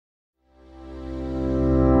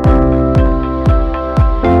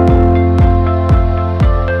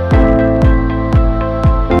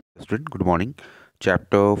Student, good morning.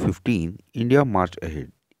 Chapter 15 India मार्च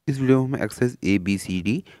ahead. इस video में हम exercise A B C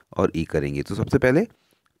D और ई करेंगे। तो सबसे पहले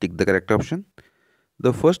tick the correct option.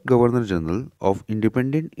 The first governor general of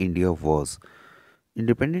independent India was.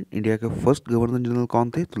 Independent India के फर्स्ट गवर्नर जनरल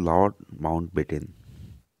कौन थे? तो Lord Mountbatten.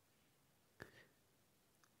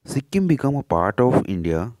 Sikkim become a part of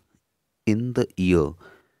India in the year.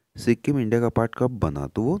 Sikkim India का पार्ट कब बना?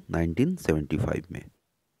 तो वो 1975 में।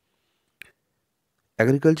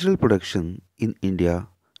 Agricultural production in India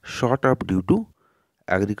shot up due to.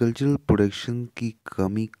 Agricultural production की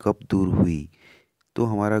कमी कब दूर हुई? तो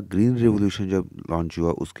हमारा ग्रीन रेवोल्यूशन जब लॉन्च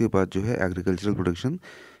हुआ उसके बाद जो है एग्रीकल्चरल प्रोडक्शन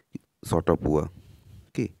शॉर्ट अप हुआ।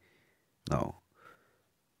 ओके, नाउ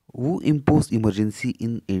वो impose emergency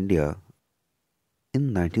in India in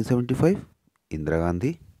 1975? Indira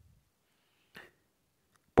Gandhi.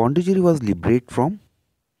 Pondicherry was liberate from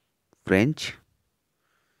French.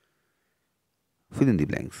 Fill in the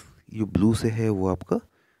blanks. ये ब्लू से है वो आपका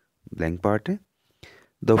ब्लैंक पार्ट है।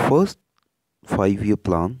 The first 5-year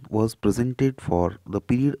plan was presented for the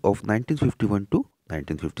period of 1951 to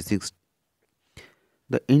 1956.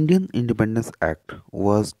 The Indian Independence Act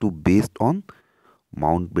was to based on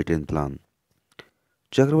Mountbatten Plan.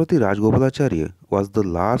 Chakravarti Rajagopalachari was the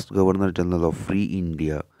last Governor General of Free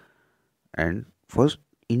India and first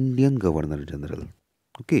Indian Governor General.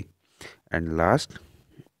 Okay, and last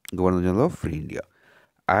Governor General of Free India.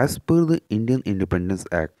 As per the Indian Independence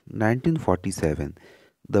Act 1947,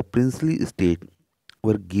 the princely state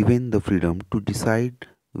were given the freedom to decide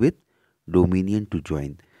with dominion to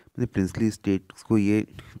join। मतलब princely states को ये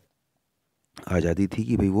आज़ादी थी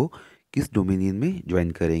कि भाई वो किस dominion में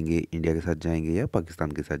ज्वाइन करेंगे, इंडिया के साथ जाएंगे या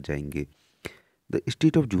पाकिस्तान के साथ जाएंगे। The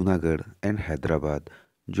state of Junagadh and Hyderabad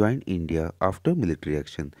join India after military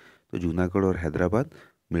action. तो जूनागढ़ और हैदराबाद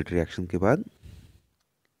मिलिट्री एक्शन के बाद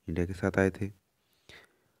इंडिया के साथ आए थे।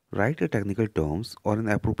 राइट अ टेक्निकल टर्म्स और an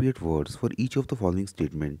appropriate words for each of the following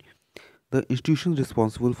statement. The institution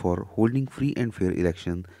responsible for holding free and fair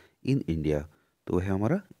election in India, तो है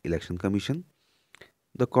हमारा election commission.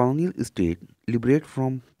 The colonial state liberate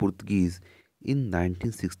from Portuguese इन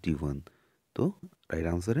 1961, तो right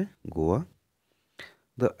answer है Goa.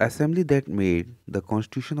 The assembly that made the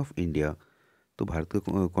constitution of India, तो भारत का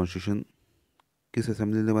constitution किस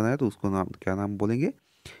assembly ने बनाया? तो उसको नाम क्या नाम बोलेंगे?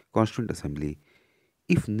 Constituent assembly.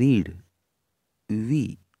 If need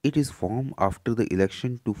we it is formed after the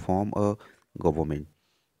election to form a government,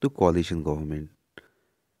 to coalition government।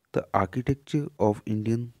 The architecture of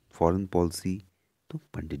Indian foreign policy, to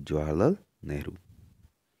Pandit Jawaharlal Nehru।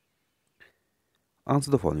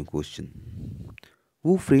 Answer the following question।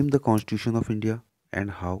 Who framed the Constitution of India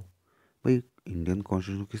and how? भाई Indian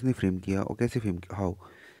constitution किसने frame किया और कैसे frame किया? How?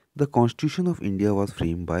 The constitution of India was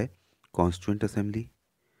frame by constituent assembly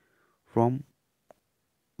from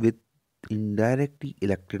with indirectly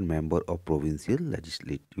elected member of provincial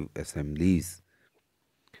legislative assemblies।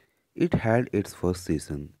 It had its first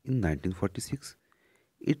session in 1946.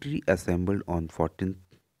 It reassembled on 14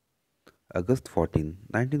 August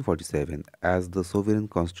 1947 as the Sovereign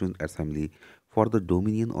Constituent Assembly for the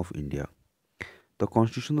Dominion of India। The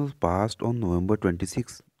constitution was passed on November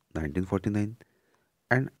 26, 1949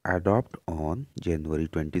 and adopted on January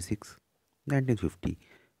 26, 1950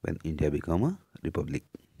 when India became a republic।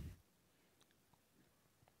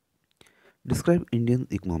 Describe Indian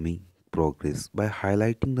economic progress by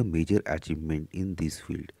highlighting the major achievement in this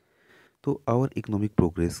field। So our economic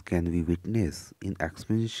progress can be witnessed in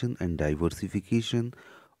expansion and diversification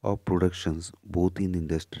of productions both in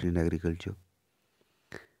industry and agriculture।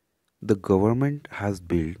 The government has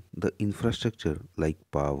built the infrastructure like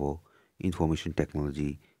power, information technology,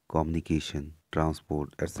 communication,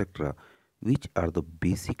 transport, etc., which are the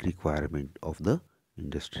basic requirement of the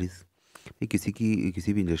industries। ये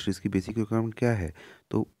किसी भी industries की basic requirement क्या है?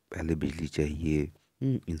 तो पहले बिजली चाहिए,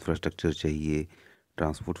 इंफ्रास्ट्रक्चर चाहिए,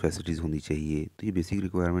 ट्रांसपोर्ट फैसिलिटीज़ होनी चाहिए। तो ये बेसिक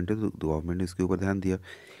रिक्वायरमेंट है, तो गवर्नमेंट ने इसके ऊपर ध्यान दिया।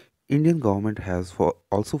 Indian government has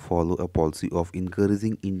also follow a policy of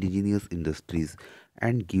encouraging indigenous industries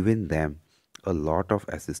and given them a lot of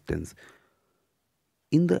assistance।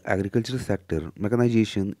 In the agricultural sector,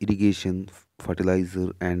 mechanization, irrigation, fertilizer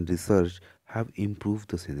and research have improved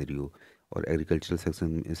the scenario। और agricultural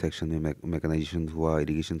section में mechanisation हुआ,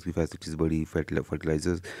 irrigation की facilities बढ़ी,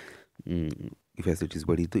 fertilisers की facilities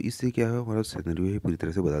बढ़ी, तो इससे क्या है हमारा सिनेरियो ही पूरी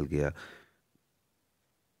तरह से बदल गया।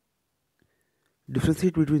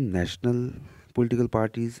 Differentiate between national political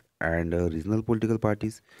parties and regional political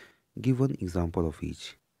parties. Give one example of each.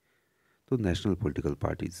 तो नेशनल पॉलिटिकल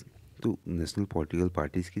पार्टीज़, तो नेशनल पॉलिटिकल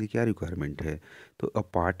पार्टीज़ के लिए क्या रिक्वायरमेंट है? तो a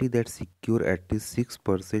party that secure at least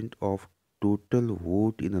 6% of total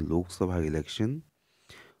vote in a Lok Sabha election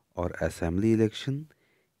और assembly election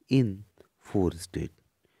in 4 state.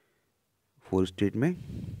 4 state में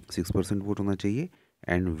 6% vote होना चाहिए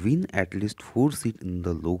and win at least 4 seat in the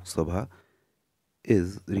Lok Sabha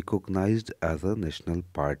is recognised as a national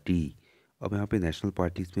party. अब यहाँ पे नेशनल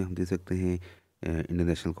पार्टीज में हम दे सकते हैं इंडियन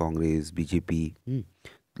नेशनल कांग्रेस, बीजेपी,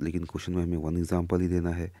 लेकिन क्वेश्चन में हमें वन एग्जांपल ही देना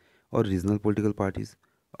है। और regional political parties,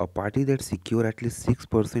 a party that secure at least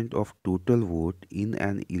 6% of total vote in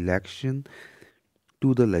an election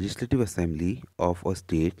to the legislative assembly of a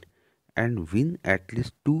state and win at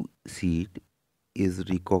least 2 seats is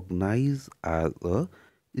recognized as a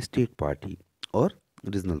state party और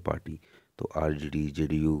regional party. तो RJD,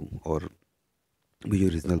 JDU और भी जो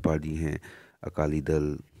regional party हैं, अकाली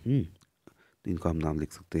दल, तो इनका हम नाम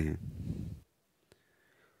लिख सकते हैं।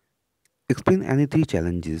 Explain any 3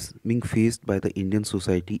 challenges being faced by the Indian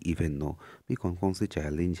society even now। भी कौन कौन से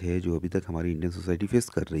चैलेंज है जो अभी तक हमारी इंडियन सोसाइटी फेस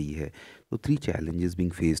कर रही है। तो 3 challenges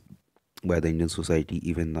being faced by the Indian society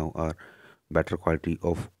even now are better quality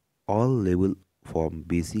of all level from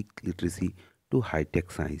basic literacy to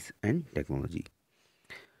high-tech science and technology,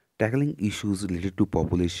 tackling issues related to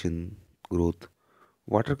population growth,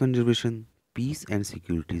 water conservation, peace and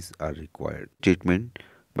securities are required. Statement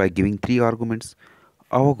by giving 3 arguments.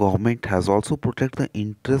 Our government has also protected the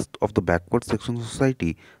interest of the backward section of society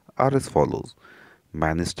are as follows.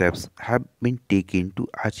 Many steps have been taken to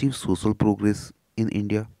achieve social progress in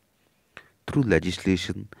India through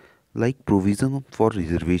legislation like provision for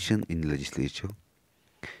reservation in legislature,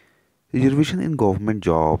 reservation in government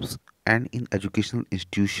jobs and in educational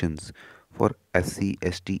institutions for SC,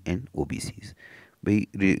 ST and OBCs। भाई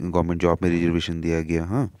government job में reservation दिया गया,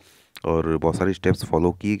 हाँ, और बहुत सारे steps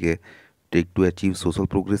follow किए गए take to achieve social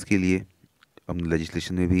progress के लिए। हम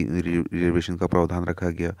लेजिस्लेशन में भी रिजर्वेशन का प्रावधान रखा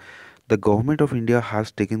गया। The government of India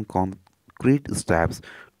has taken concrete steps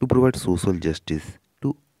to provide social justice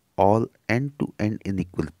to all and to and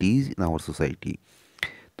inequalities in our society.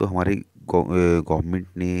 तो हमारे गवर्नमेंट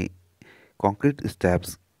ने कॉन्क्रीट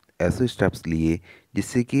स्टेप्स, ऐसे स्टेप्स लिए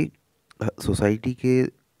जिससे कि सोसाइटी के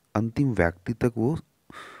अंतिम व्यक्ति तक वो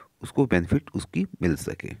उसको बेनिफिट उसकी मिल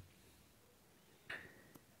सके।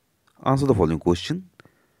 Answer the following question.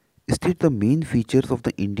 State the main features of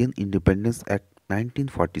the Indian independence act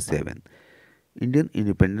 1947। Indian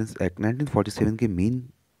independence act 1947 के मेन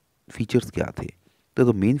फीचर्स क्या थे?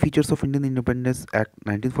 तो the main features of Indian independence act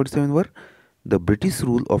 1947 were the British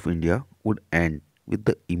rule of India would and with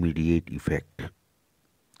the immediate effect.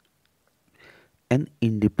 An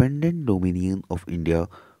independent dominion of India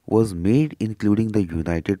was made, including the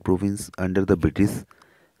United Province under the British,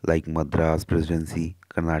 like Madras Presidency,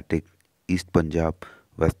 Karnataka, East Punjab,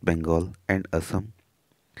 West Bengal, and Assam.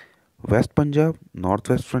 West Punjab,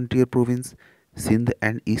 Northwest Frontier Province, Sindh,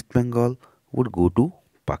 and East Bengal would go to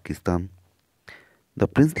Pakistan. The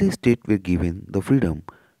princely states were given the freedom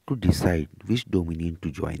to decide which dominion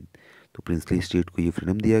to join. तो princely state को ये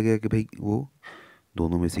freedom दिया गया कि भाई वो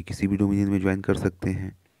दोनों में से किसी भी डोमिनियन में ज्वाइन कर सकते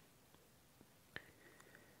हैं।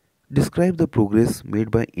 Describe the progress made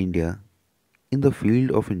by India in the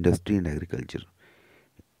field of industry and agriculture.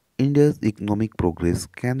 India's economic progress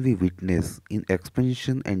can be witness in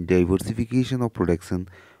expansion and diversification of production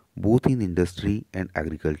both in industry and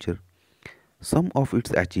agriculture. Some of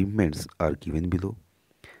its achievements are given below.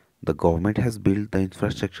 The government has build the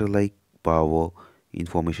infrastructure like power,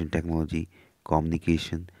 information technology,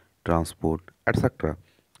 communication, transport, etc.,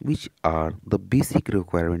 which are the basic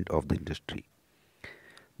requirement of the industry.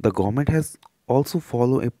 The government has also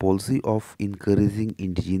followed a policy of encouraging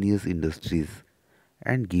indigenous industries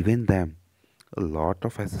and given them a lot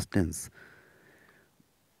of assistance.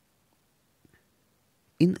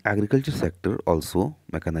 In agriculture sector also,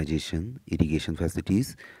 mechanization, irrigation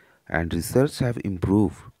facilities and research have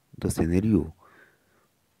improved the scenario।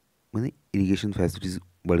 मैंने irrigation facilities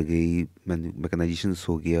बढ़ गई, mechanisation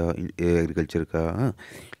हो गया agriculture का,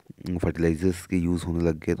 हाँ, fertilisers के use होने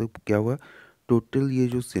लग गए। तो क्या हुआ, टोटल ये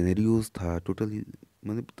जो सिनेरियोज था, टोटल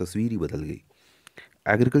मतलब तस्वीर ही बदल गई।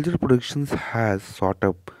 Agriculture production has short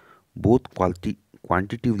up both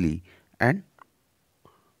क्वांटिटिवली and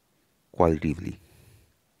क्वालिटिवली।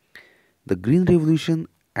 The green revolution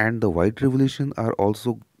and the white revolution are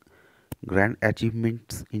also grand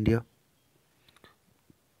achievements India.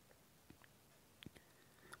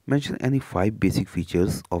 Mention any 5 basic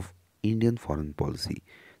features of Indian foreign policy.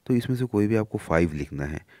 तो इसमें से कोई भी आपको 5 लिखना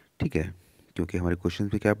है, ठीक है, क्योंकि हमारे क्वेश्चन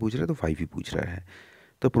पे क्या पूछ रहा है, तो 5 ही पूछ रहा है।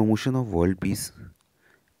 तो promotion of world peace,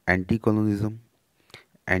 anti colonialism,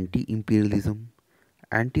 anti imperialism,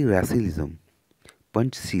 anti रैसिज्म,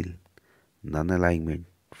 Panchsheel, non alignment,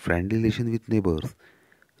 friendly relation with neighbours,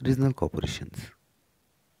 regional corporations.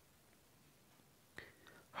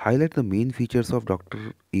 highlight the main features of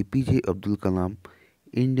Dr. APJ Abdul Kalam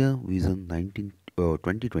India Vision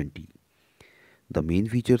 2020. The main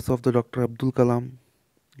features of the Dr. Abdul Kalam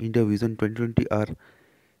India Vision 2020 are: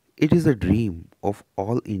 it is a dream of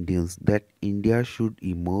all Indians that India should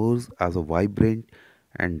emerge as a vibrant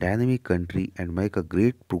and dynamic country and make a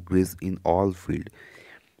great progress in all field.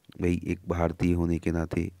 भाई एक भारतीय होने के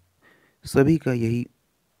नाते सभी का यही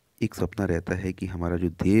एक सपना रहता है कि हमारा जो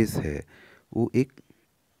देश है वो एक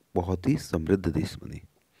बहुत ही समृद्ध देश बने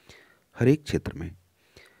हर एक क्षेत्र में.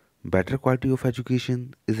 Better quality of education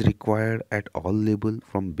is required at all level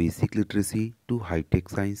from basic literacy to high-tech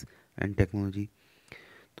science and technology.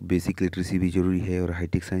 तो बेसिक लिटरेसी भी ज़रूरी है और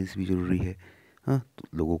हाईटेक साइंस भी ज़रूरी है. हाँ, तो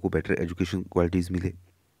लोगों को बेटर एजुकेशन क्वालिटीज़ मिले.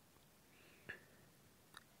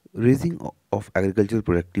 Raising of agricultural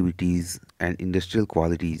प्रोडक्टिविटीज़ and industrial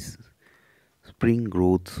qualities, spring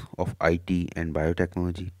growth of IT and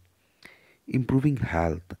biotechnology, improving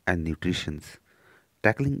health and nutrition,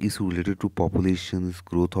 tackling issues related to populations,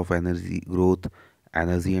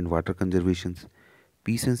 energy and water conservations,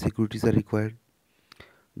 peace and securities are required.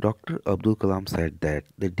 Dr. Abdul Kalam said that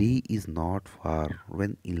the day is not far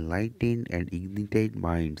when enlightened and ignited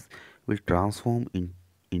minds will transform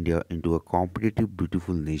India into a competitive,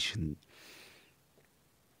 beautiful nation.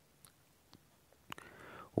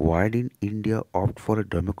 Why didn't India opt for a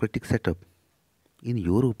democratic setup? In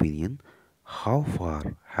your opinion, how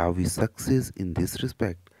far have we succeeded in this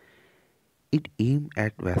respect? It aimed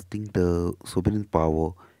at vesting the sovereign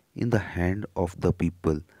power in the hand of the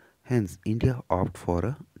people. Hence, India opted for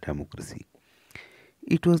a democracy.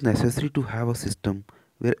 It was necessary to have a system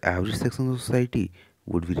where every section of society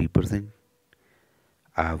would be represented.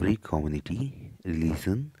 Every community,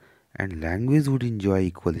 religion, and language would enjoy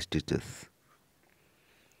equal status.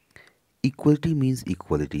 Equality means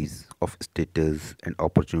equalities of status and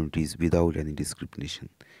opportunities without any discrimination.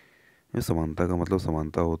 समानता का मतलब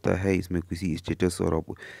समानता होता है, इसमें किसी status और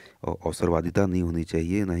अवसरवादिता नहीं होनी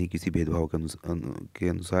चाहिए, ना ही किसी भेदभाव के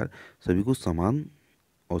अनुसार सभी को समान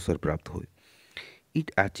अवसर प्राप्त हो.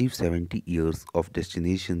 It achieved 70 years of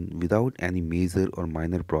destination without any major or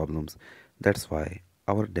minor problems. That's why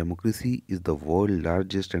our democracy is the world's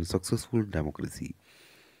largest and successful democracy.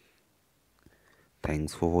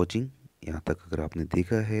 Thanks for watching. यहाँ तक अगर आपने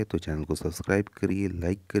देखा है तो चैनल को सब्सक्राइब करिए,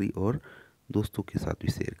 लाइक करिए और दोस्तों के साथ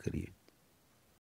भी शेयर करिए.